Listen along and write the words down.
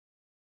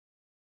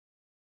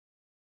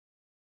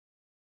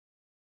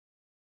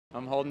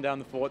I'm holding down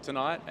the fort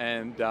tonight,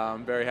 and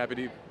I'm very happy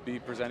to be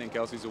presenting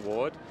Kelsey's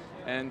award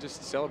and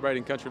just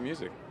celebrating country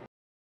music.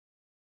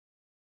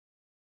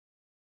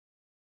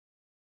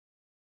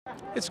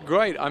 It's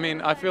great. I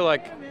mean, I feel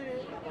like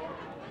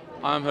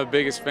I'm her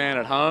biggest fan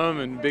at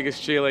home and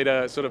biggest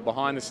cheerleader sort of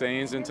behind the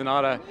scenes, and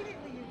tonight I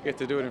get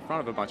to do it in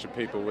front of a bunch of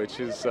people, which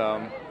is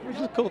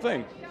a cool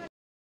thing.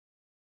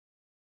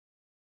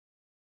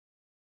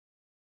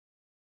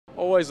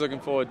 Always looking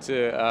forward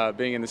to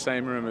being in the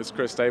same room as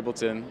Chris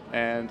Stapleton,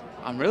 and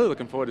I'm really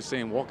looking forward to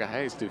seeing Walker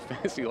Hayes do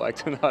Fancy Like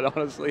tonight,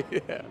 honestly.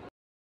 Yeah.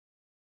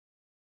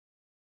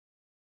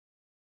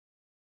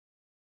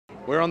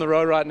 We're on the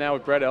road right now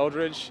with Brett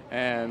Eldridge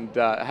and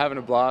having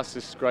a blast.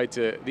 It's great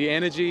the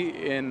energy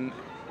in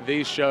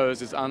these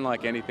shows is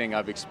unlike anything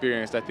I've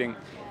experienced. I think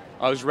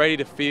I was ready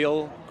to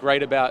feel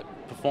great about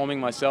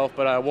performing myself,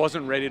 but I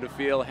wasn't ready to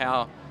feel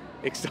how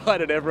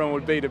excited everyone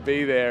would be to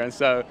be there. And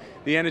so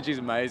the energy is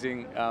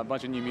amazing. A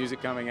bunch of new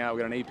music coming out.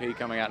 We've got an EP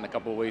coming out in a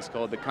couple of weeks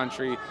called The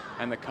Country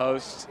and the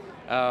Coast.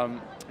 And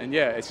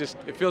yeah,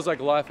 it feels like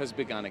life has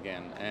begun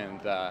again,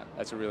 and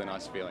that's a really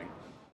nice feeling.